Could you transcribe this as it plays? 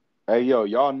Hey, yo,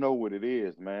 y'all know what it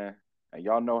is, man. And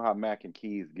y'all know how Mac and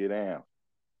Keys get down.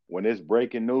 When it's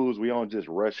breaking news, we don't just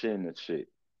rush into shit.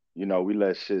 We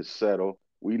let shit settle,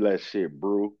 we let shit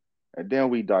brew, and then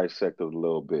we dissect it a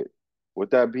little bit.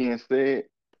 With that being said,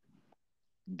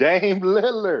 Dame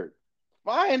Lillard,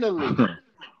 finally,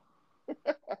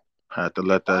 Had to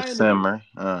let that finally. simmer,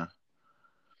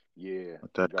 Yeah, let you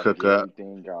that got to cook get up,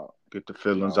 everything out, get the you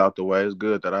feelings know. out the way. It's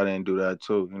good that I didn't do that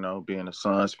too. Being a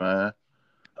Suns fan,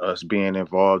 us being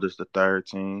involved as the third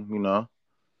team.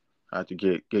 I had to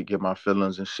get my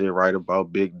feelings and shit right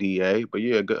about Big DA. But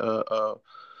yeah,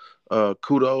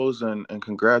 kudos and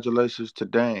congratulations to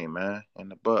Dame, man, and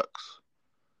the Bucks.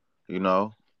 You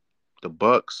know, the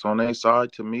Bucks on their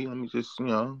side. To me, let me just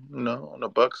on the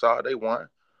Bucks side, they won.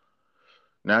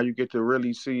 Now you get to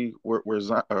really see where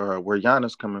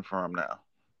Giannis coming from now.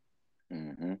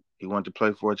 Hmm. He wanted to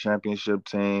play for a championship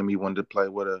team. He wanted to play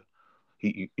with a.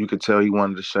 You could tell he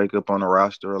wanted to shake up on the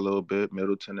roster a little bit.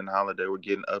 Middleton and Holiday were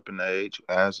getting up in age,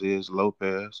 as is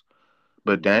Lopez.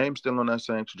 But Yeah. Dame's still on that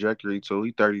same trajectory too.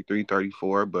 He 33,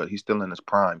 34, but he's still in his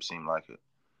prime, seem like it.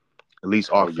 At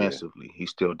least Oh yeah. offensively. He's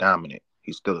still dominant.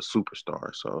 He's still a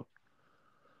superstar. So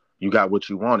you got what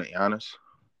you wanted, Giannis.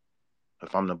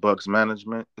 If I'm the Bucks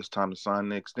management, it's time to sign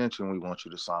the extension we want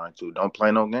you to sign to. Don't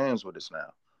play no games with us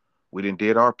now. We didn't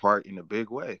did our part in a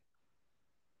big way.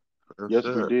 For Yes,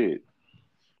 we sure. did.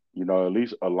 At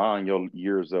least align your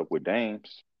years up with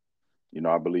Dame's.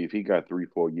 I believe he got 3,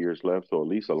 4 years left, so at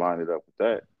least align it up with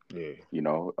that. Yeah.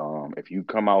 If you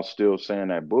come out still saying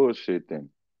that bullshit, then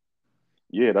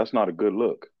yeah, that's not a good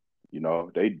look.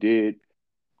 They did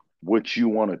what you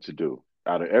wanted to do.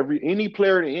 Out of any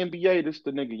player in the NBA, this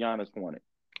the nigga Giannis wanted,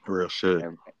 Real shit.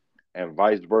 and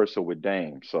vice versa with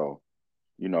Dame. So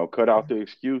cut out the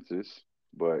excuses.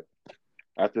 But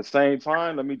at the same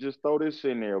time, let me just throw this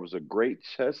in there. It was a great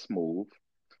chess move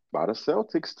by the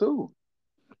Celtics too.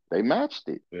 They matched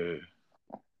it. Yeah.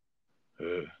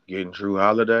 Yeah. Getting Drew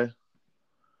Holiday.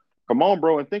 Come on,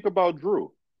 bro, and think about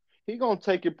Drew. He gonna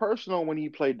take it personal when he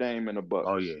play Dame in the Oh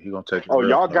Bucks. yeah, he gonna take it Oh, real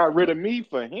y'all got rid personal. of me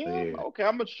for him? Yeah. Okay,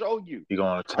 I'm gonna show you. He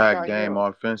gonna I attack got Dame him.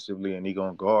 offensively and he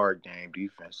gonna guard Dame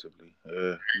defensively.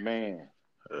 Yeah. Man,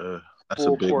 That's a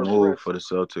full big court move for press.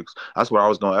 the Celtics. That's what I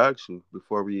was gonna ask you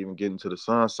before we even get into the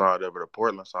Sun side of it, the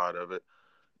Portland side of it.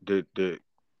 Did did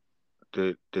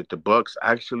did the Bucks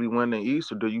actually win the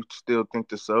East, or do you still think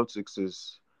the Celtics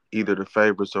is either the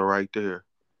favorites or right there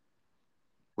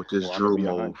with this Well, I'm gonna Drew be a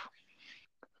move? hundred.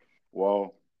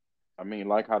 Well, I mean,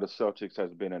 like how the Celtics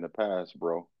has been in the past,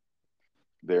 bro.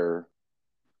 They're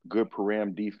good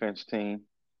perim defense team,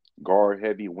 guard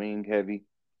heavy, wing heavy,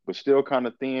 but still kind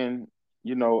of thin.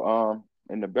 In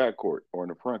the backcourt or in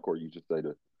the front court, you just say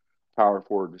the power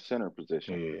forward, the center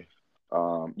position.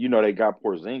 Yeah, They got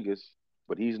Porzingis,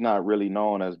 but he's not really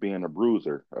known as being a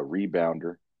bruiser, a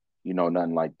rebounder,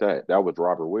 nothing like that. That was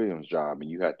Robert Williams' job, and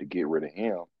you had to get rid of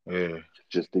him yeah.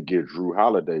 just to get Drew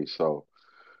Holiday. So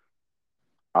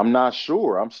I'm not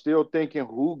sure. I'm still thinking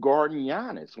who guarding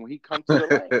Giannis when he come to the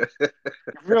lane.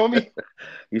 You feel me?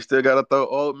 You still gotta throw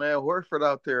old man Horford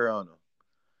out there on him.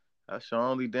 That's your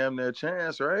only damn near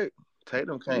chance, right?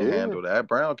 Tatum can't Yeah, handle that.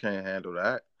 Brown can't handle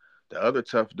that. The other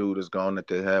tough dude is gone that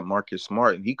they had, Marcus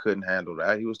Smart, and he couldn't handle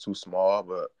that. He was too small.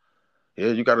 But yeah,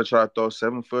 you got to try to throw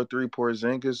 7'3"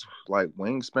 Porzingis like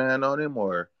wingspan on him,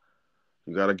 or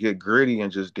you got to get gritty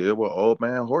and just deal with old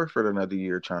man Horford another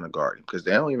year trying to guard him because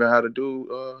they don't even have to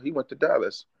do. He went to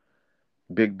Dallas.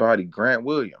 Big body Grant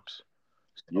Williams.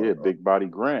 yeah, So, big body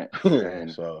Grant. yeah,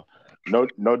 And so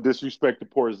no disrespect to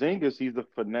Porzingis, he's a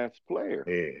finesse player.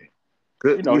 yeah,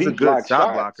 good. He's He a good blocked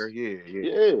shot blocker. shots. Yeah, yeah,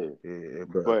 Yeah, yeah.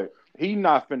 But but he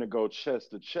not finna go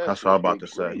chest to chest that's what I'm with about to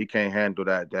Big say. He Gritty. can't handle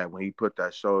that. That when he put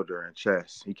that shoulder and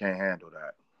chest, he can't handle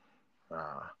that.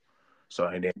 Uh, so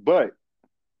and then But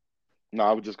no,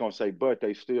 I was just gonna say, but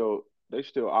they still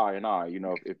eye and eye.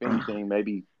 If anything,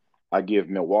 maybe I give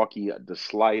Milwaukee the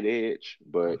slight edge,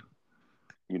 but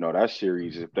that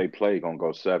series, if they play, gonna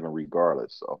go seven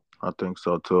regardless. So I think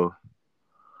so too.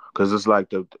 Because it's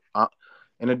like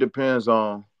and it depends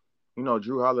on,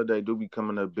 Drew Holiday do be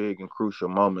coming up big and crucial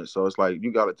moments. So it's like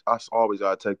you got to, always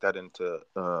got to take that into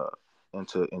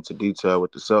detail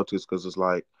with the Celtics because it's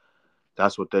like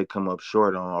that's what they come up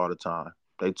short on all the time.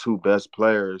 They two best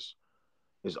players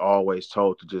is always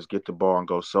told to just get the ball and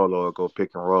go solo or go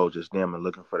pick and roll, just them and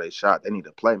looking for their shot. They need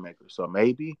a playmaker. So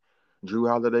maybe Drew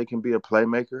Holiday can be a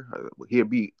playmaker.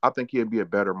 I think he'd be a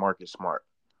better Marcus Smart.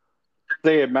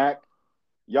 say it, Mac.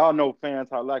 Y'all know fans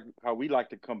how we like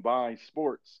to combine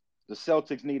sports The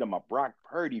Celtics need him a Brock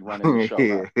Purdy running the show Yeah.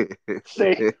 now.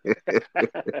 See,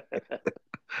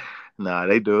 Nah,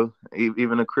 they do.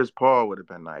 Even a Chris Paul would have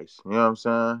been nice. You know what I'm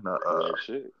saying? real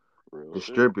shit, real shit.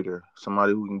 Distributor,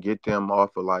 somebody who can get them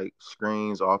off of like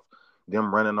screens, off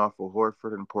them running off of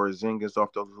Horford and Porzingis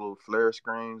off those little flare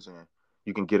screens, and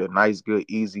you can get a nice, good,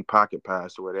 easy pocket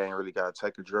pass to where they ain't really got to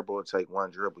take a dribble or take one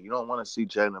dribble. You don't want to see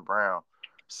Jaylen Brown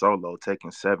solo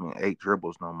taking 7, 8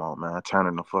 dribbles no more, man.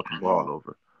 Turning the fucking ball No,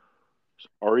 over.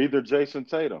 or either Jason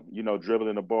Tatum,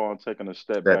 dribbling the ball and taking a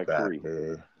step Step back back, three.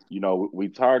 yeah. We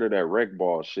tired of that rec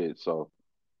ball shit. So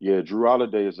yeah, Drew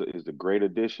Holiday is a great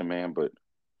addition, man. But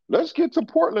let's get to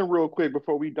Portland real quick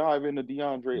before we dive into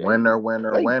DeAndre Winner, Ayton.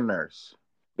 winner, They winners.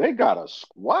 they got a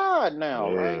squad now,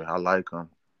 Yeah, right? I like them.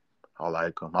 I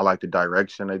like them. I like the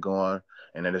direction they're going,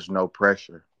 and then there's no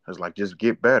pressure. It's like just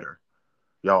get better.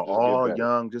 Y'all Just get all better.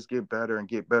 young, just get better and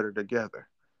get better together,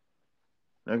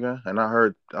 nigga. And I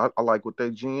heard, I like what they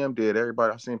GM did.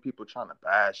 Everybody, I seen people trying to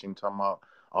bash him, talking about,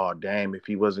 oh damn, if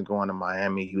he wasn't going to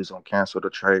Miami, he was gonna cancel the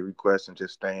trade request and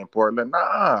just stay in Portland.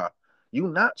 Nah, you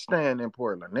not staying in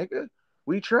Portland, nigga.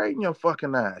 We trading your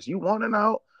fucking ass. You want it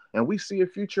out, and we see a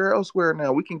future elsewhere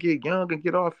now. We can get young and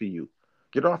get off of you,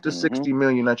 get off the Hmm. 60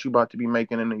 million that you about to be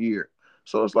making in a year.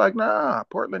 So it's like, nah,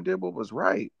 Portland did what was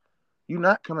right. You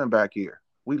not coming back here.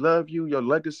 We love you. Your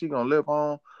legacy gonna live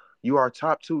on. You are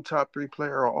top two, top three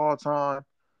player of all time.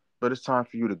 But it's time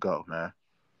for you to go, man.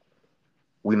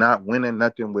 We not winning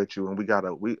nothing with you, and we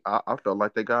gotta. I felt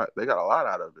like they got a lot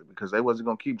out of it because they wasn't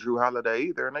gonna keep Drew Holiday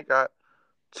either, and they got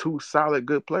two solid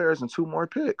good players and two more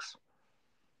picks.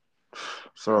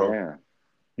 So Man,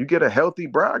 you get a healthy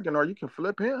Brogdon, or you can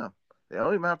flip him. They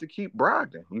don't even have to keep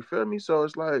Brogdon. You feel me? So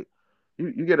it's like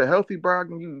you get a healthy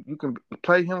Brogdon, you can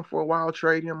play him for a while,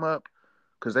 trade him up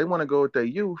because they want to go with their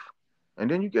youth, and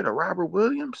then you get a Robert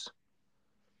Williams.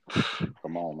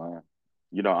 come on,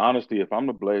 man. Honestly, if I'm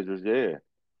the Blazers, yeah,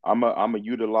 I'm a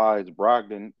utilize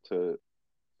Brogdon to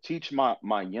teach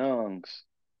my youngs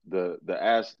the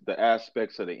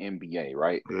aspects of the NBA,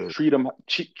 right? Yeah,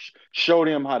 Show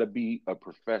them how to be a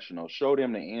professional. Show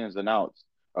them the ins and outs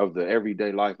of the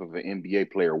everyday life of an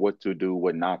NBA player, what to do,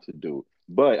 what not to do.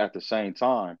 But at the same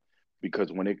time,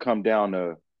 because when it come down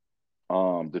to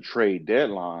the trade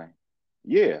deadline,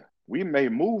 yeah, we may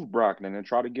move Brockton and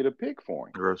try to get a pick for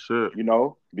him. real shit.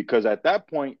 Because at that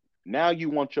point, now you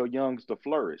want your youngs to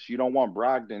flourish. You don't want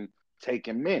Brogdon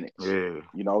taking minutes. Yeah,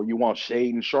 You want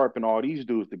Shade and Sharp and all these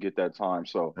dudes to get that time.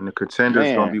 So, and the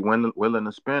contenders gonna man, be willing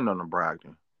to spend on the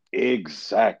Brogdon.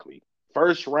 exactly.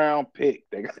 First round pick.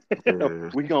 Yeah,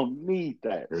 We gonna need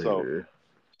that. So yeah.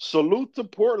 salute to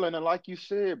Portland. And like you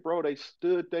said, bro, they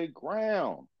stood their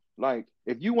ground. Like,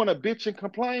 if you want to bitch and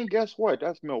complain, guess what?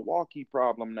 That's Milwaukee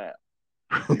problem now.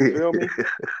 You feel me?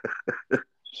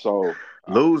 So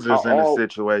I Losers in the all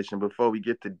situation before we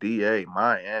get to DA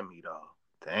Miami though.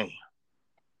 Damn.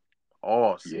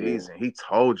 All yeah. season. He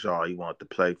told y'all he wanted to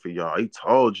play for y'all. He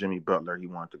told Jimmy Butler he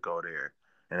wanted to go there.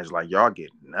 And it's like y'all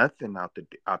get nothing out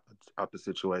the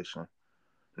situation.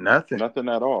 Nothing. Nothing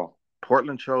at all.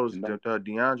 Portland chose No,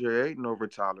 DeAndre Ayton over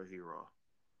Tyler Hero.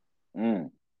 mm.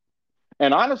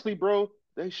 And honestly, bro,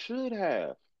 they should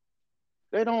have.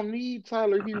 They don't need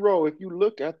Tyler Hero if you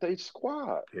look at their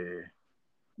squad. Yeah.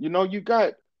 You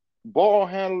got ball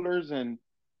handlers and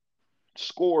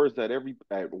scores at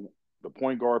the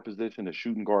point guard position, the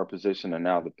shooting guard position, and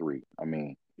now the three. I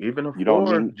mean, Even a you don't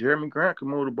four, need Jeremy Grant can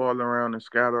move the ball around and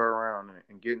scatter around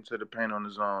and get into the paint on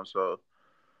his own. So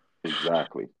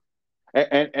exactly.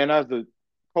 And as the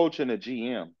coach and the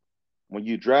GM, when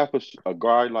you draft a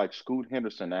guy like Scoot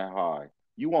Henderson that high,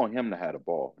 you want him to have the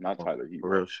ball, not Tyler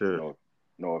real Hero. shit.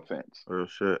 No offense. Real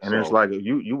shit. And it's So like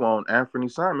you want Anthony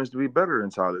Simons to be better than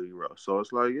Tyler Hero. So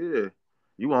it's like, yeah,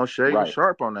 you want Shaden right.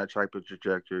 Sharp on that type of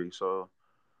trajectory. So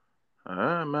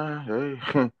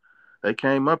man, they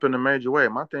came up in a major way.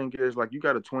 My thing is like you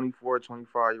got a 24,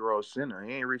 25-year old center.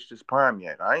 He ain't reached his prime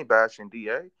yet. I ain't bashing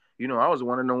DA. I was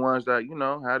one of the ones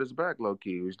that, had his back low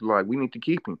key. It was like we need to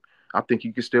keep him. I think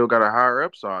he can still got a higher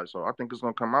upside. So I think it's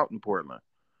gonna come out in Portland.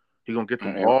 He gonna get the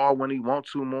And, ball when he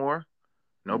wants to more.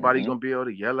 Nobody hmm gonna be able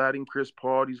to yell at him. Chris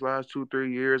Paul these last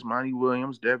 2-3 years, Monty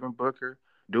Williams, Devin Booker,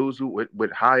 dudes who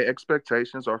with high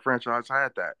expectations. Our franchise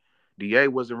had that. Da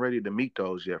wasn't ready to meet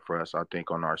those yet for us, I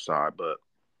think, on our side. But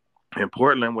in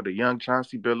Portland, with a young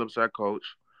Chauncey Billups at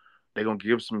coach, they gonna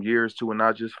give some years to and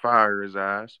not just fire his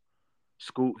ass.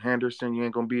 Scoot Henderson, you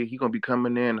ain't gonna be he gonna be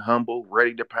coming in humble,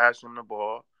 ready to pass him the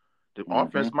ball. The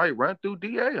offense hmm might run through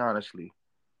Da, honestly.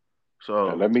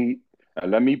 And So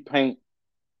let me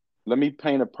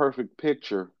paint a perfect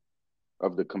picture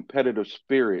of the competitive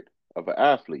spirit of an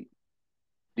athlete.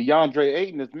 DeAndre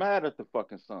Ayton is mad at the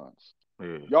fucking Suns.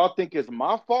 Yeah, Y'all think it's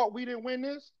my fault we didn't win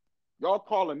this? Y'all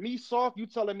calling me soft? You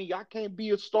telling me I can't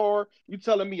be a star? You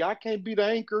telling me I can't be the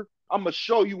anchor? I'm gonna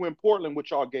show you in Portland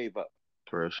what y'all gave up.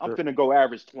 real I'm shit. finna go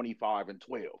average 25 and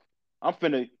 12. I'm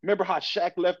finna remember how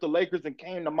Shaq left the Lakers and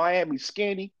came to Miami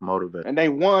skinny Motivate. and they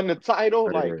won the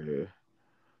title? Like, Yeah,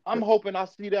 I'm hoping I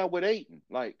see that with Aiton.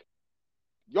 Like,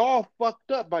 y'all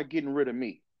fucked up by getting rid of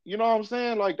me. You know what I'm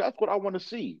saying? Like, that's what I want to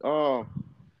see.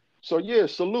 So yeah,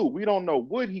 salute. We don't know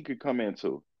what he could come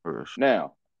into. real shit.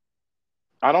 Now,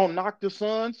 I don't knock the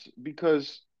Suns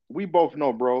because we both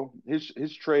know, bro, his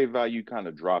trade value kind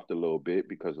of dropped a little bit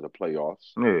because of the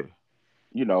playoffs. Yeah,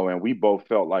 And we both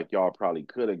felt like y'all probably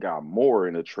could have got more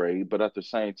in a trade. But at the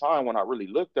same time, when I really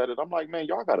looked at it, I'm like, man,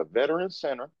 y'all got a veteran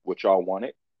center, which y'all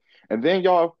wanted. And then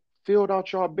y'all filled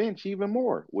out y'all bench even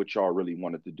more, which y'all really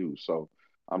wanted to do. So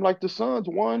I'm like, the Suns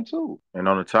won too. and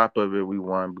on the top of it, we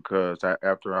won because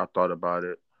after I thought about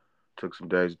it, took some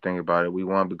days to think about it. We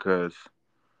won because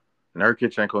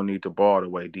Nurkic ain't gonna need the ball the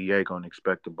way Da gonna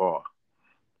expect the ball.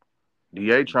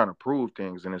 Da trying to prove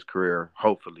things in his career.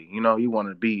 Hopefully, he want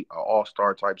to be an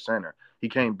all-star type center. He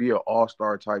can't be an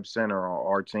all-star type center on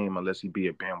our team unless he be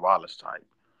a Ben Wallace type.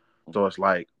 So it's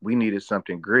like we needed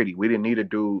something gritty. We didn't need a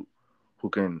dude who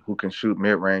can shoot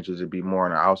mid ranges and be more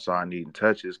on the outside needing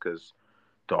touches because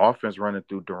the offense running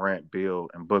through Durant, Bill,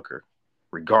 and Booker,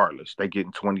 regardless, they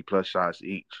getting 20 plus shots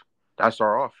each. That's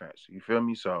our offense. You feel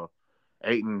me? So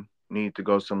Aiton needs to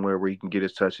go somewhere where he can get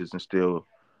his touches and still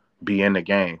be in the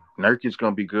game. Nurkic's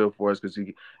gonna be good for us because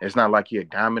it's not like he a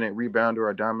dominant rebounder or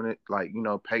a dominant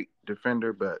paint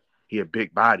defender, but he a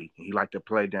big body. He like to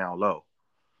play down low.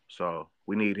 So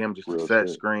we need him just to Real set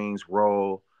shit. screens,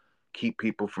 roll, keep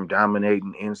people from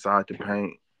dominating inside the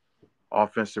paint,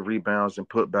 offensive rebounds and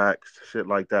putbacks, shit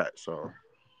like that. So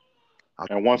I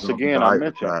think And we're once gonna be again, all I right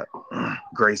with mentioned, that.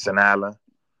 Grayson Allen.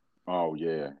 oh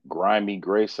yeah, grimy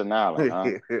Grayson Allen,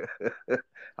 huh?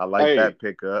 I like Hey, that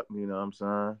pickup, you know what I'm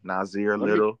saying? Nazir let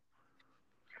me Little.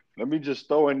 let me just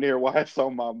throw in there why it's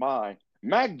on my mind.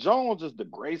 Mac Jones is the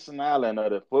Grayson Allen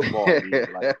of the football league.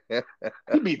 Like,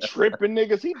 he be tripping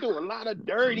niggas. He do a lot of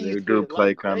dirty They do shit play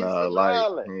like kind Grayson of like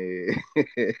Allen.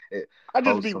 I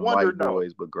just be wholesome white wondering though,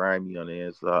 boys, but grimy on the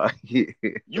inside.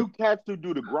 you cats who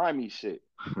do the grimy shit.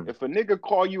 If a nigga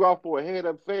call you out for a head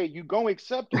up fade, you gonna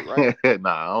accept it, right?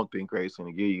 Nah, I don't think Grayson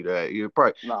will give you that. He'll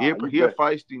probably Nah, you he a bet.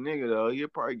 feisty nigga though. He'll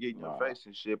probably get in your Nah, face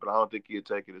and shit, but I don't think he'll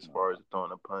take it as far nah. as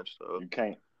throwing a punch though.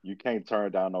 You can't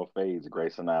turn down no fades,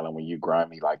 Grayson Allen, when you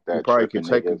grimy like He that, probably could tripping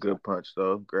take a niggas. good punch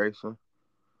though, Grayson.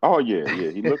 Oh yeah,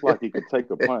 yeah. He looked like he could take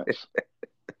a punch.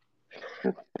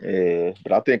 Yeah,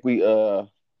 but I think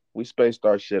we spaced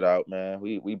our shit out, man.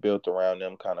 We built around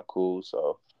them kind of cool,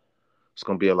 so it's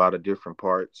gonna be a lot of different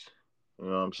parts. You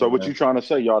know what I'm So what saying? you trying to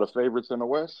say? Y'all the favorites in the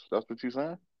West? That's what you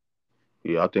saying?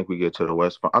 Yeah, I think we get to the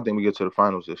West. I think we get to the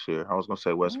finals this year. I was gonna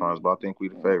say West Finals, but I think we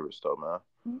the Mm-hmm. favorites though, man.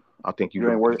 I think you're You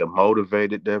gonna ain't get worried. a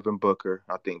motivated Devin Booker.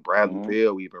 I think Bradley Mm-hmm.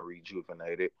 Beal even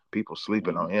rejuvenated. People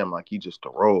sleeping Mm-hmm. on him like he's just a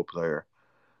role player.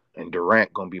 And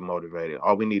Durant gonna be motivated.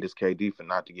 All we need is KD for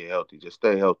not to get healthy. Just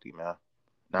stay healthy, man.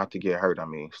 Not to get hurt. I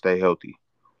mean, stay healthy.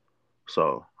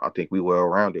 So I think we well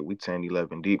rounded. We 10,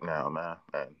 11 deep now, man.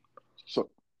 And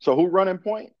So who running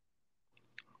point?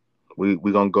 we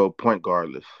gonna go point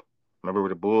guardless. Remember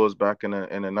with the Bulls back in the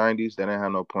 90s, they didn't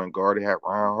have no point guard. They had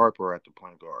Ryan Harper at the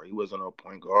point guard. He wasn't no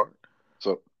point guard.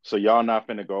 So y'all not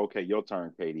finna go. Okay, your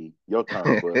turn, KD. Your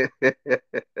turn, Book. that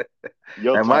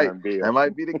Your might turn, that Bill.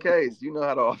 might be the case. You know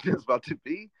how the offense about to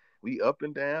be. We up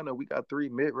and down, and we got three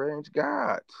mid range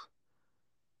guys.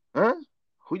 Huh?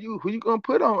 Who you gonna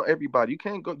put on everybody? You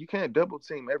can't double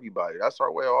team everybody. That's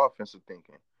our way of offensive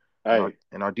thinking. Hey,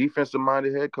 And our defensive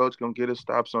minded head coach gonna get us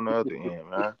stops on the other end,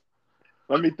 man.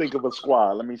 let me think of a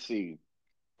squad. Let me see.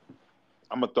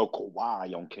 I'm gonna throw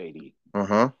Kawhi on KD.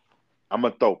 Uh-huh. I'm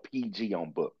gonna throw PG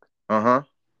on Book. Uh-huh.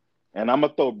 And I'm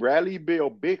gonna throw Bradley Bill,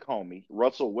 big homie,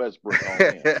 Russell Westbrook on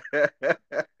him.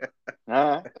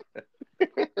 Huh?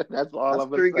 That's all That's I'm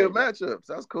gonna three good say. matchups.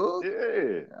 That's cool.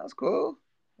 Yeah. That's cool.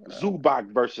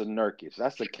 Zubac versus Nurkic.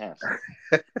 That's a cancel.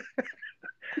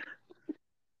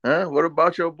 Huh? What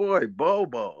about your boy,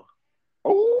 Bobo?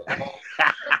 Oh,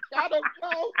 I gotta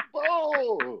go,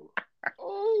 Bo.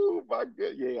 Oh my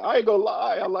god, yeah. I ain't gonna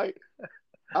lie.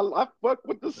 I fuck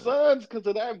with the Suns because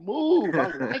of that move.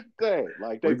 I like that.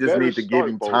 Like, they We just better need to give start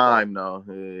him Bobo. time, though.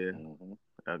 Yeah.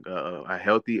 Mm-hmm. A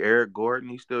healthy Eric Gordon,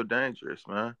 he's still dangerous,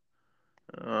 man.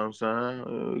 You know what I'm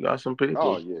saying? We got some Oh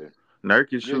people. yeah,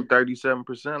 Nurkic yeah. shoot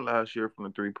 37% last year from the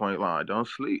 3-point line. Don't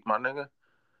sleep, my nigga.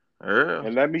 Yeah.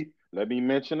 And let me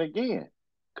mention again,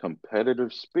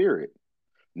 competitive spirit.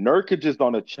 Nurkic is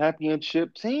on a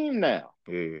championship team now.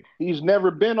 Yeah, He's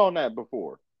never been on that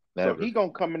before. So never. he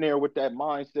gonna come in there with that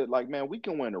mindset, like, man, we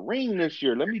can win a ring this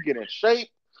year. Let me get in shape.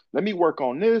 Let me work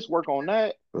on this, work on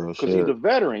that. Real Cause he's shit. a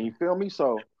veteran, you feel me?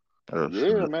 So Real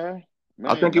yeah, shit. man.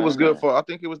 I think Man, it was man, good man. for. I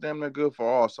think it was damn near good for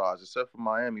all sides, except for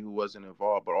Miami, who wasn't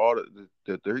involved. But all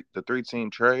the three team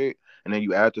trade, and then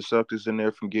you add the Celtics in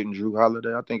there from getting Drew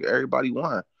Holiday. I think everybody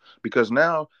won because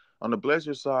now on the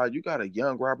Blazers side, you got a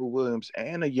young Robert Williams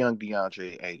and a young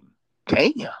DeAndre Ayton.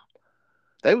 Damn,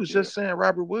 they was Yeah. just saying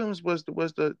Robert Williams was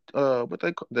the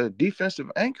the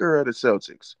defensive anchor of the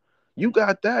Celtics. You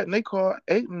got that, and they call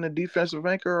Ayton the defensive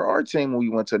anchor of our team when we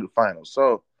went to the finals.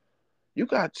 So you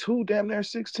got two damn near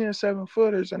 6'10",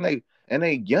 7-footers, and they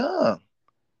young.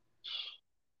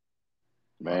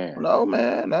 I don't Man. know,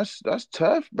 man. That's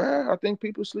tough, bro. I think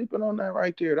people sleeping on that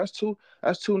right there. That's two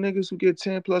niggas who get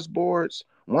 10+ boards.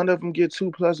 One of them get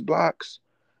 2+ blocks,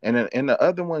 and the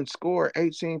other one score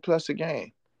 18+ a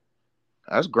game.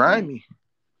 That's Mm. grimy.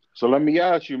 So let me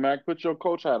ask you, Mac, put your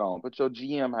coach hat on, put your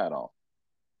GM hat on.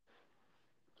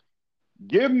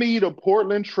 Give me the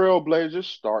Portland Trailblazers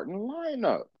starting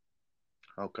lineup.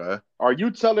 Okay. Are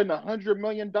you telling $100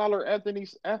 million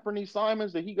Anthony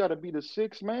Simons that he got to be the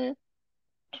sixth man?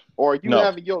 Or are you No,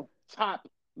 having your top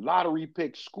lottery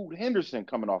pick Scoot Henderson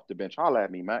coming off the bench? Holla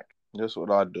at me, Mac. this is what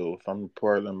I do. If I'm the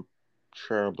Portland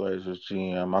Trailblazers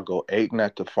GM, I go Aiton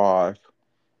at the 5.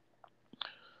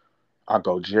 I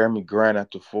go Jeremy Grant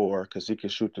at the 4 because he can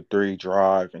shoot the three,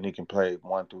 drive, and he can play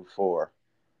 1 through 4.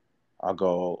 I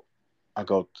go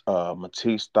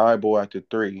Matisse Thybulle at the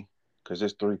 3 because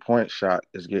his 3-point shot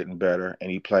is getting better, and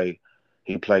he play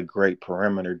great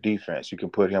perimeter defense. You can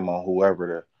put him on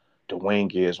whoever the wing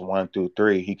is 1 through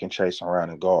 3. He can chase around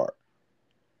and guard.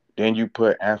 Then you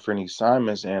put Anthony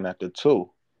Simons in at the 2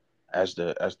 as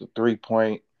the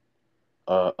 3-point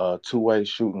 2-way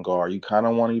shooting guard. You kind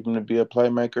of want him to be a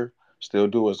playmaker, still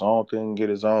do his own thing, get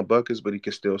his own buckets, but he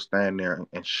can still stand there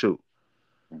and shoot.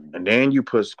 And Mhm. then you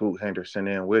put Scoot Henderson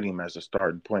in with him as a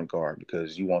starting point guard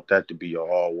because you want that to be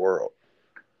your all world.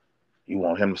 You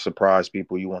want him to surprise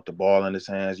people. You want the ball in his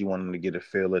hands. You want him to get a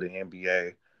feel of the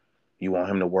NBA. You want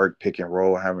him to work pick and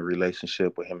roll, have a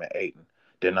relationship with him and Aiton.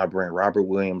 Then I bring Robert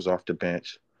Williams off the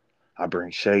bench. I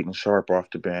bring Shaden Sharp off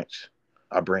the bench.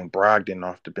 I bring Brogdon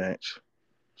off the bench.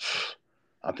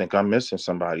 I think I'm missing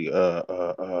somebody.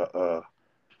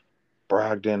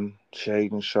 Brogdon,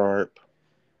 Shaden Sharp.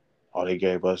 Oh, they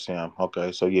gave us him.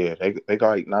 Okay, so yeah, they got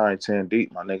like 9, 10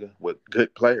 deep, my nigga, with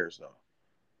good players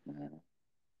though. Mhm.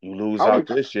 You lose I out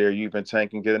would, this year, you even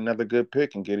tank and get another good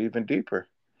pick and get even deeper.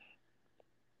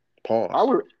 I Pause.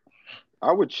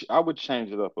 would, I would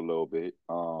change it up a little bit.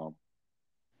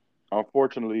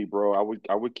 Unfortunately, bro,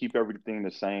 I would keep everything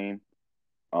the same.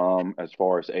 As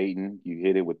far as Aiden, you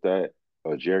hit it with that.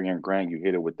 Jerry and Grant, you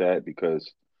hit it with that because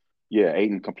yeah,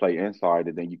 Aiden can play inside,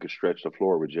 and then you can stretch the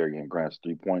floor with Jerry and Grant's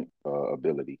 3-point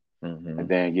ability. Mm-hmm. And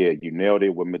then yeah, you nailed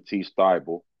it with Matisse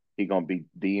Thybulle. He gonna be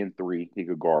D and three. He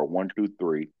could guard 1 through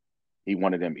 3. He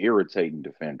one of them irritating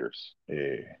defenders.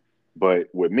 Yeah. But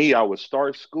with me, I would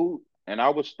start Scoot and I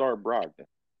would start Brogdon.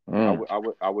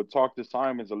 Mm. I would talk to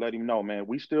Simons and let him know, man,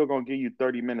 we still gonna give you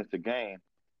 30 minutes a game.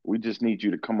 We just need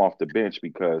you to come off the bench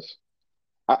because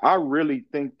I really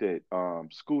think that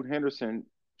Scoot Henderson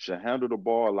should handle the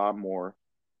ball a lot more.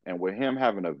 And with him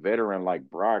having a veteran like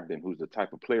Brogdon, who's the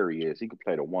type of player he is, he could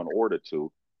play the 1 or the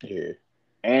 2, Yeah.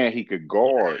 and he could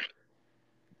guard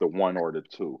the 1 or the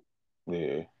 2.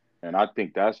 Yeah. And I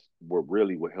think that's what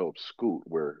really would help Scoot,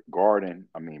 where guarding,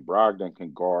 I mean, Brogdon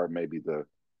can guard maybe the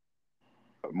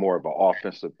more of an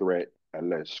offensive threat, and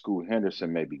let Scoot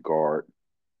Henderson maybe guard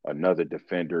another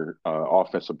defender,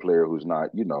 offensive player who's not,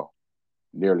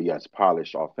 nearly as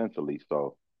polished offensively.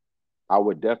 So I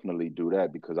would definitely do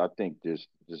that because I think this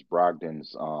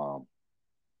Brogdon's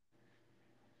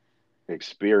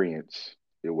experience,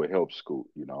 it would help Scoot.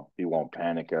 He won't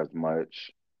panic as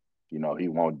much. He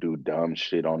won't do dumb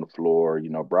shit on the floor.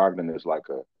 Brogdon is like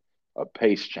a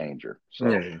pace changer. So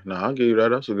Yeah. No, I'll give you that.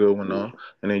 That's a good one yeah. though.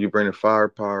 And then you bring the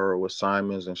firepower with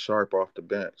Simons and Sharp off the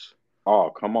bench. Oh,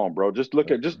 come on, bro. Just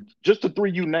look at just the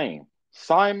three you name.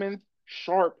 Simon,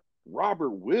 Sharp, Robert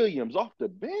Williams off the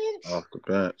bench. Off the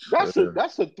bench. That's a Yeah.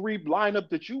 that's a three lineup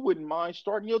that you wouldn't mind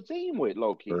starting your team with,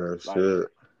 low key. That's Like, it.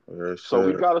 That's so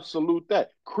we it. gotta salute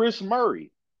that. Chris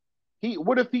Murray.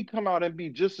 What if he come out and be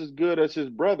just as good as his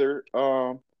brother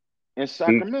in He,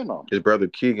 Sacramento? his brother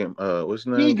Keegan, what's his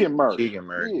name? Keegan Murray. Keegan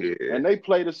Murray. Yeah. Yeah. And they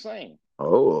play the same.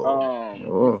 Oh. You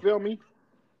Oh. feel me?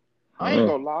 I ain't Oh.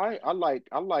 gonna lie. I like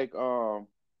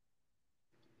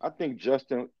I think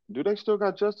Justin, do they still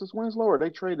got Justice Winslow or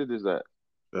they traded his that?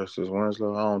 Justice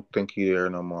Winslow. I don't think he there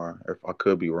no more. If I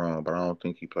could be wrong, but I don't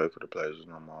think he played for the Blazers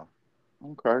no more.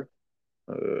 Okay.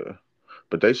 Uh,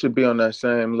 but they should be on that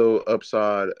same little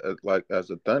upside like as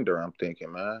the Thunder. I'm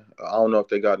thinking, man. I don't know if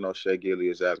they got no Shea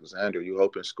Gilgeous Alexander. You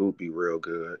hoping Scoop be real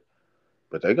good,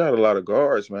 but they got a lot of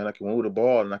guards, man. I can move the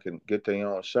ball and I can get their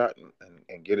own shot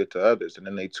and get it to others. And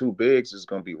then they two bigs is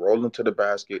gonna be rolling to the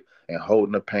basket and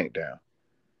holding the paint down.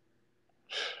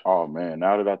 Oh man,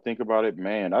 now that I think about it,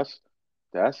 man, that's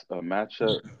a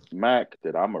matchup, Mac,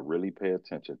 that I'ma really pay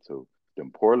attention to.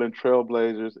 Them Portland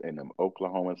Trailblazers and them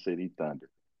Oklahoma City Thunder.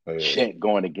 Yeah, Chet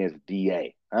going against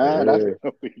DA. That's yeah,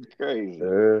 gonna be crazy.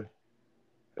 yeah,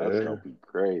 That's yeah. gonna be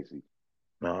crazy.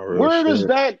 No real Where does shit.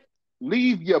 that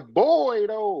leave your boy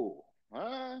though?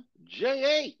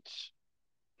 JH.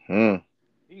 Hmm.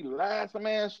 He last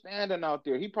man standing out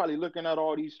there. He probably looking at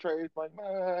all these trades like,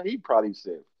 man, he probably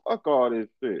said, fuck all this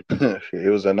shit. It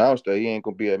was announced that he ain't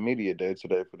gonna be at media day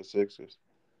today for the Sixers.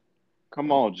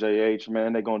 Come on, JH,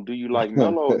 man. They gonna do you like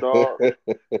Mello, dog.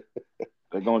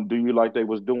 They gonna do you like they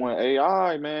was doing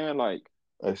AI, man. Like,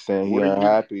 They saying he what are you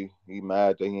unhappy. He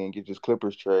mad that he ain't get his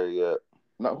Clippers trade yet.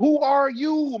 now, who are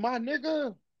you, my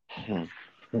nigga? Hmm.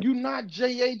 You not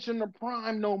JH in the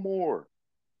prime no more.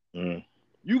 Mm.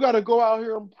 You gotta go out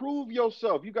here and prove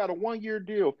yourself. You got a 1 year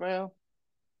deal, fam.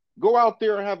 Go out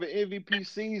there and have an MVP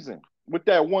season with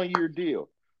that 1 year deal.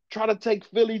 Try to take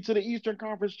Philly to the Eastern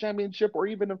Conference Championship or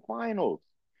even the finals.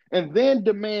 And then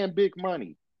demand big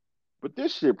money. But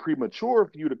this shit premature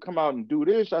for you to come out and do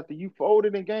this after you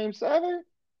folded in game 7.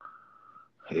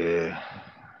 Yeah,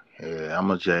 yeah. I'm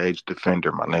a JH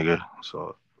defender, my nigga.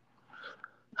 So,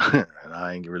 and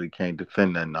I ain't really can't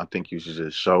defend nothing. I think you should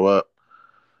just show up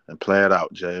and play it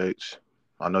out, JH.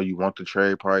 I know you want the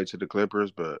trade probably to the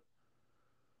Clippers, but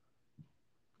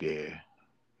yeah,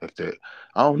 if they,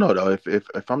 I don't know though.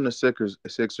 If I'm the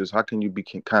Sixers, how can you be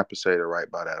compensated right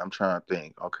by that? I'm trying to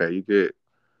think. Okay, you get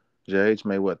JH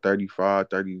made what 35,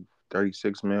 30,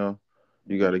 36 mil.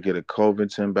 You got Mm-hmm. to get a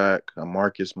Covington back, a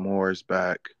Marcus Morris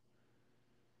back,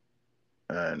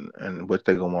 and what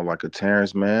they gonna want like a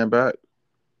Terrence Mann back?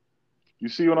 You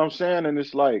see what I'm saying? And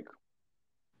it's like,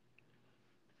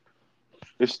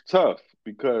 it's tough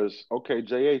because, okay,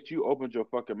 JH, you opened your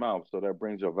fucking mouth, so that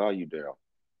brings your value down.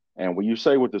 And when you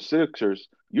say with the Sixers,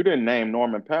 you didn't name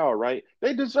Norman Powell, right?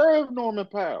 They deserve Norman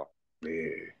Powell. Yeah,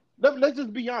 Let's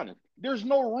just be honest. There's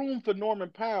no room for Norman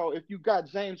Powell if you got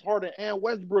James Harden and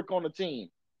Westbrook on the team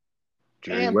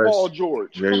Jerry and Paul West.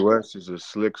 George. Jerry Come on. West is a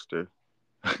slickster.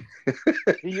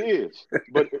 He is.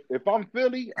 But if I'm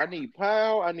Philly, I need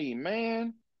Powell, I need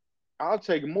Man. I'll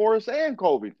take Morris and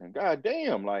Covington. God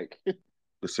damn, like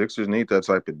The Sixers need that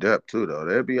type of depth too, though.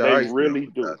 They'd be all they right still really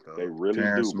with do. that, They though. really do,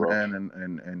 Terrence bro. Mann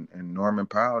and Norman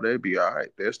Powell, they'd be all right.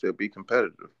 They'll still be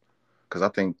competitive. Because I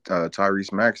think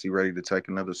Tyrese Maxey ready to take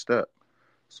another step.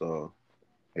 So,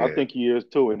 I yeah. think he is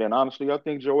too. And then honestly, I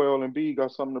think Joel Embiid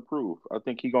got something to prove. I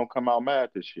think he gonna come out mad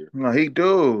this year. No, he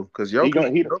do. Because He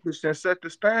gonna he Jokic done set the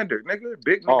standard, nigga.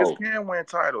 Big niggas oh can win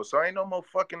titles. So ain't no more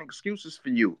fucking excuses for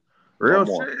you. no Real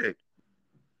more. shit.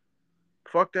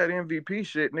 Fuck that MVP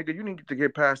shit, nigga. You need to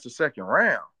get past the second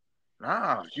round.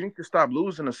 Nah, you need to stop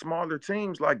losing to smaller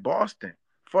teams like Boston.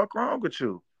 Fuck wrong with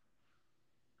you?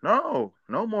 No,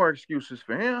 no more excuses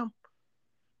for him.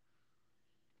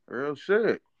 Real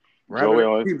shit. Rather they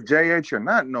Joel keep JH or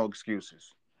not, no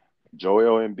excuses.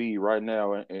 Joel Embiid right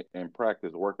now in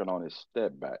practice working on his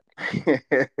step back.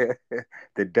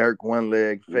 The Dirk one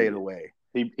leg Yeah. fadeaway.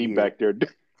 He Yeah. back there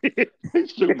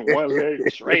he's shooting one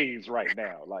leg trays right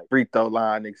now. Like Free throw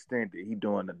line extended. He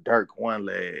doing the Dirk one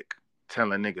leg,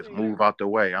 telling niggas seen move out the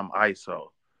way. I'm ISO.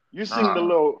 you seen Nah.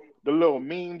 the little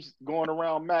memes going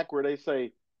around Mac where they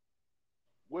say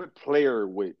what player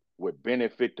would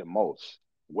benefit the most?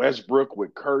 Westbrook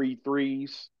with Curry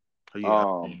threes, Yeah, I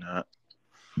um, seen that.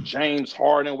 James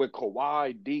Harden with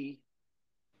Kawhi D.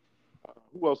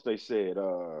 Who else they said?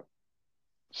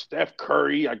 Steph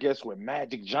Curry, I guess with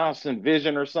Magic Johnson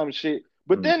vision or some shit.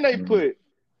 But then Mhm.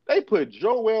 they put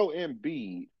Joel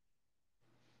Embiid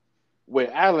with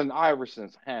Allen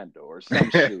Iverson's handle or some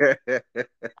shit.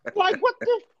 Like what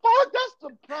the fuck? That's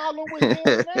the problem with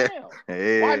him now.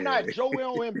 Why not Yeah.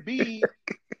 Joel Embiid,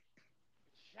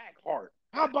 Shaq Hart?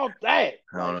 How about that?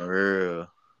 On Like the real.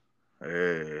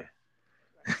 Yeah.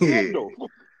 handle. Yeah.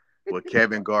 With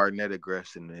Kevin Garnett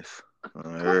aggressiveness. On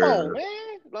the Come on, real.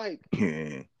 man. Like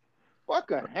Yeah.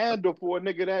 fuck a handle for a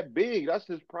nigga that big. That's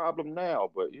his problem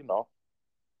now. But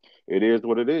it is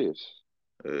what it is.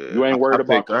 You I, ain't I worried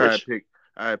about picked. Chris.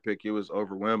 I had picked. It was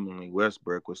overwhelmingly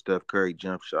Westbrook with Steph Curry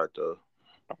jump shot though.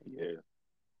 Oh, yeah,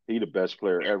 he the best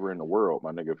player ever in the world,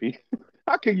 my nigga. If he,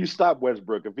 How can you stop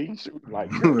Westbrook if he's shooting like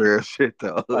that? Real shit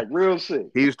though. Like real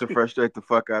shit. He used to frustrate the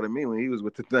fuck out of me when he was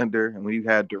with the Thunder and when he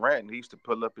had Durant. He used to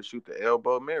pull up and shoot the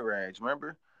elbow mid range.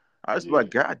 Remember? I was Yeah.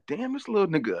 like, God damn, this little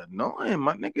nigga annoying.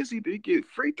 My niggas either he get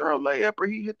free throw layup or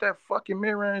he hit that fucking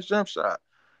mid range jump shot.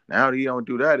 Now that he don't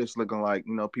do that, it's looking like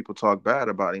people talk bad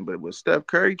about him. But with Steph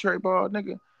Curry, Trey Ball,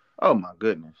 nigga, oh my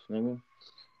goodness, nigga,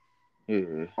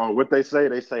 yeah. Or what they say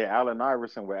Allen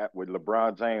Iverson with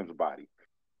LeBron James' body.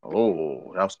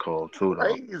 Oh, that was cold too,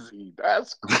 though. Crazy.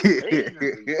 That's crazy.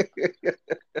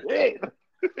 yeah,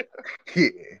 Yeah.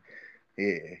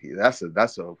 yeah, yeah. That's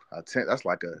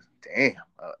like a damn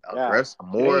God aggressive,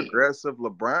 more damn. aggressive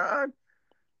LeBron.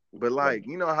 But like, Like,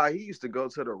 you know how he used to go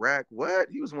to the rack? What?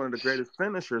 He was one of the greatest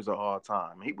finishers of all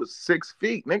time. He was 6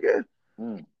 feet, nigga.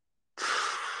 mm,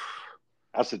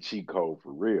 that's a cheat code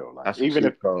for real. Like That's a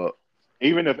cheat code.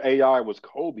 even if AI was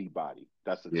Kobe body,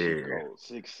 that's a cheat Yeah, code.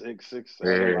 6'6",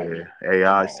 6'7". Like, yeah. come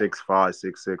AI on. 6'5",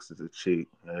 6'6" is a cheat.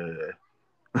 Yeah.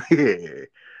 Yeah,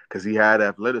 because he had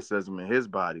athleticism in his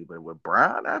body, but with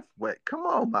Brown, what? Come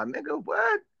on, my nigga,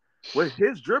 what? With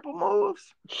his dribble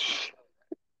moves?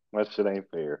 That shit ain't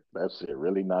fair. That shit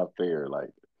really not fair.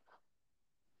 Like,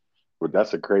 but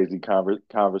that's a crazy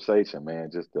conversation,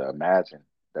 man. Just to imagine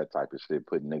that type of shit,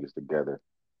 putting niggas together.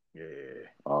 Yeah,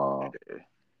 Uh, yeah,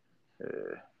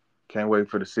 yeah. Can't wait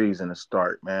for the season to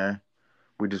start, man.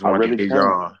 We just I wanted to really give can.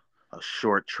 y'all a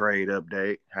short trade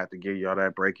update. Had to give y'all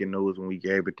that breaking news when we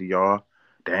gave it to y'all.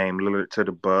 Dame Lillard to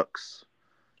the Bucks,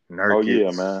 Oh yeah,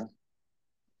 Nurkic man.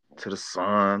 to the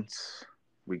Suns.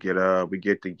 We get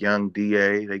the young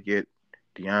DA. They get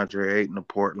DeAndre Ayton to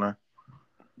Portland.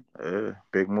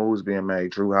 Big moves being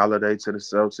made. Drew Holiday to the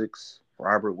Celtics.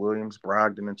 Robert Williams,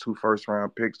 Brogdon, and 2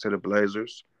 first-round picks to the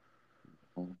Blazers.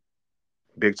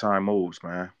 Big time moves,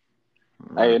 man.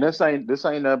 Hey, Man. and this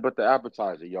ain't nothing but the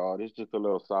appetizer, y'all. This just a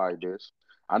little side dish.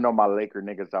 I know my Laker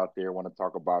niggas out there want to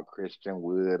talk about Christian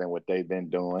Wood and what they've been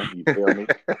doing. You feel me?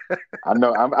 I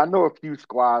know a few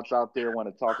squads out there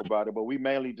want to talk about it, but we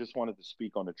mainly just wanted to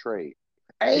speak on the trade.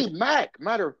 Yeah. Hey, Mac.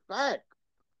 Matter of fact,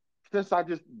 since I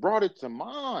just brought it to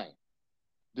mind,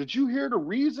 did you hear the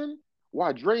reason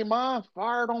why Draymond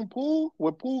fired on Poole?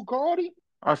 What Poole called him?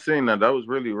 I seen that. That was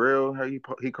really real. How he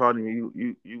called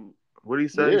him. You. What did he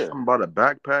say? Yeah, Something about a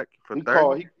backpack for he 30?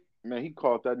 called he man he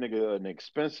called that nigga an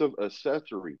expensive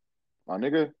accessory. My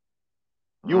nigga,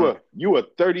 Mm, you a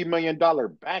 $30 million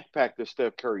backpack that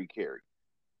Steph Curry carried,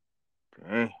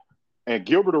 dang. and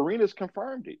Gilbert Arenas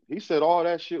confirmed it. He said all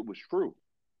that shit was true.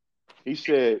 He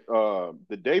said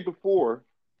the day before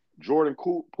Jordan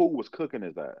Poole was cooking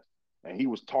his ass, and he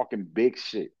was talking big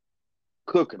shit,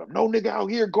 cooking him. No nigga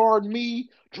out here guarding me,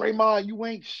 Draymond. You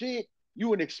ain't shit.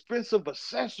 You an expensive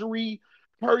accessory.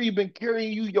 Curry been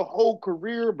carrying you your whole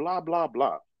career. Blah blah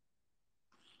blah.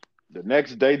 The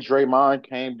next day, Draymond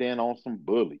came in on some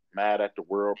bully, mad at the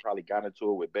world. Probably got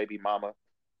into it with baby mama.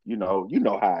 You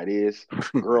know how it is.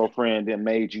 Girlfriend that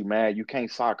made you mad. You can't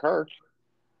sock her,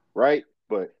 right?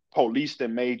 But police that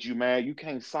made you mad. You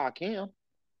can't sock him,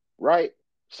 right?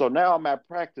 So now I'm at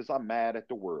practice. I'm mad at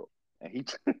the world, and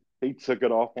he took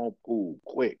it off on Poole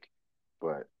quick.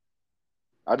 But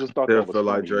I just thought Still that was feel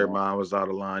like funny, man. Draymond was out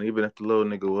of line, even if the little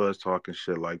nigga was talking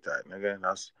shit like that, nigga.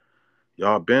 That's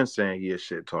y'all been saying he a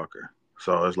shit talker.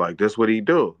 So it's like this what he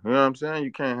do. You know what I'm saying?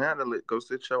 You can't handle it. Go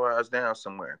sit your ass down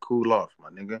somewhere and cool off, my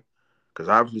nigga. Because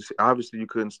obviously you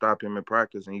couldn't stop him in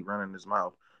practice and he running his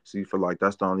mouth. So you feel like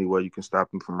that's the only way you can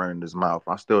stop him from running his mouth.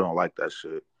 I still don't like that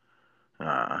shit.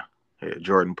 Uh, yeah,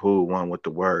 Jordan Poole won with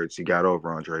the words. He got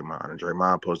over on Draymond, and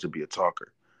Draymond supposed to be a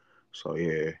talker. So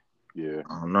yeah, Yeah,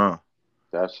 I don't know.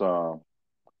 that's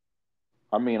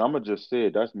I mean, I'm gonna just say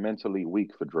it. That's mentally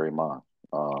weak for Draymond.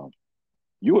 Um,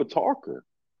 you a talker.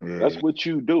 That's Yeah, what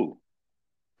you do.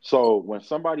 So when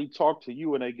somebody talk to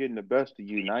you and they getting the best of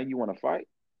you, now you want to fight.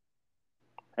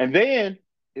 And then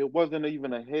it wasn't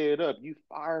even a head up. You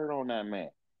fired on that man.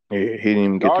 yeah, he didn't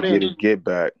even get Y'all to get didn't his get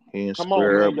back. He didn't come on,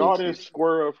 square man. up Y'all with didn't you.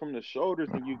 square up from the shoulders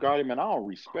and you got him. And I don't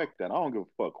respect that. I don't give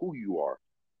a fuck who you are,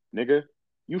 nigga.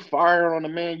 You fired on a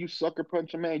man. You sucker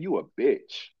punch a man. You a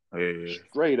bitch. Yeah,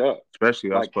 Straight up.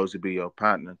 especially I was Like, supposed to be your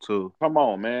partner too. come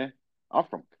on, man. I'm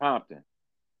from Compton.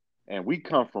 And we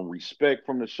come from respect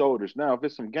from the shoulders. Now, if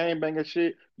it's some game banger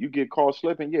shit, you get caught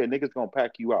slipping, yeah, niggas gonna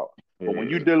pack you out. But when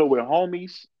you Yeah, dealing with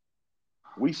homies,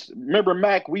 we remember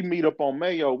Mac. We meet up on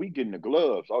Mayo. We getting the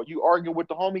gloves. Oh, you arguing with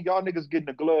the homie? Y'all niggas getting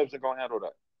the gloves and gonna handle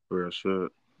that. real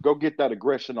shit. Go get that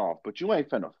aggression off. But you ain't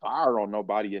finna fire on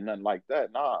nobody and nothing like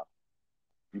that. Nah,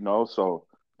 So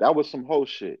that was some whole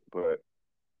shit. But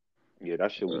yeah,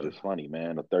 that shit was Uh, just funny,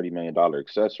 man. A $30 million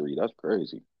accessory. That's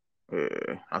crazy.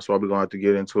 Yeah, that's why we're gonna have to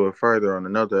get into it further on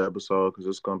another episode because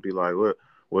it's gonna be like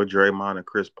what Draymond and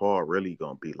Chris Paul really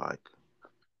gonna be like.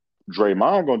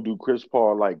 Draymond gonna do Chris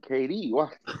Paul like KD. Why?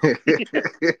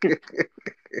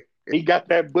 He got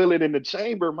that bullet in the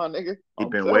chamber, my nigga. He I'm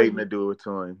been telling waiting you. to do it to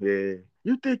him. Yeah.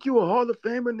 You think you a Hall of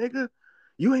Famer, nigga?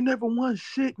 You ain't never won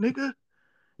shit, nigga.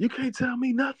 You can't tell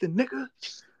me nothing, nigga.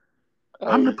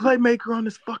 I'm the Hey, playmaker on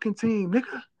this fucking team,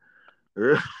 nigga.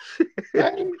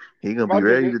 hey, He gonna my be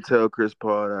ready nigga, to tell Chris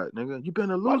Paul that, nigga. You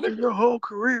been a my loser nigga, your whole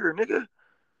career, nigga.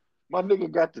 my nigga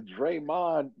got the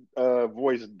Draymond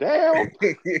voice down.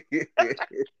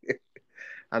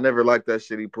 I never liked that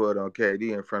shit he put on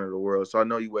KD in front of the world. So I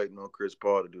know you waiting on Chris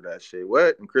Paul to do that shit.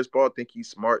 What? And Chris Paul think he's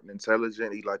smart and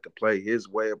intelligent. He like to play his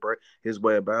way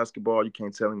of basketball. You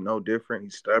can't tell him no different.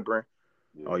 He's stubborn.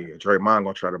 Oh Yeah, yeah, Draymond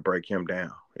gonna try to break him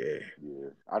down. Yeah, yeah.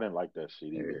 I didn't like that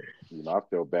shit either. yeah, You know, I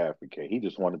felt bad for K. He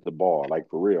just wanted the ball, like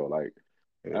for real. Like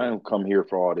I yeah. didn't come here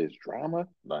for all this drama.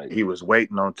 Like, He was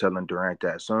waiting on telling Durant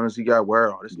that. As soon as he got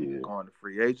word, oh, this nigga yeah, going to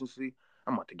free agency,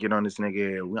 I'm about to get on this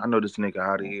nigga. I know this nigga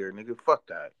out of here, nigga. Fuck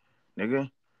that, nigga.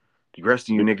 The rest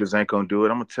of you Be- niggas ain't gonna do it.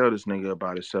 I'm gonna tell this nigga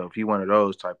about himself. He one of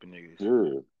those type of niggas.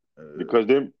 yeah. Because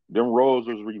them roles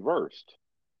was reversed.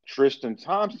 Tristan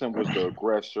Thompson was the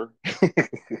aggressor,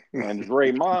 and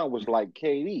Draymond was like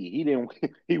KD. He didn't.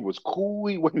 He was cool.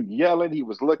 He wasn't yelling. He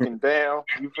was looking down.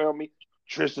 You feel me?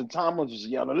 Tristan Thompson was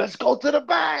yelling, "Let's go to the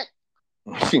back!"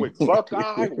 With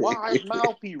buck-eye, wide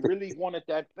mouth. He really wanted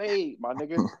that fade, my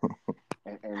nigga.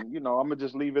 And you know, I'm gonna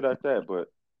just leave it at that.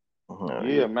 But Oh,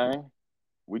 yeah, yeah. man,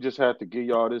 we just had to give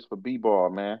y'all this for b-ball,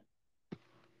 man.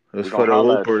 It's We for gonna the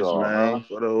holla at hoopers, y'all, man. huh?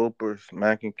 For the hoopers.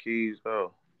 Mac and Keys,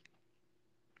 oh.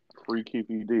 Free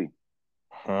KPD.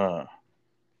 Huh.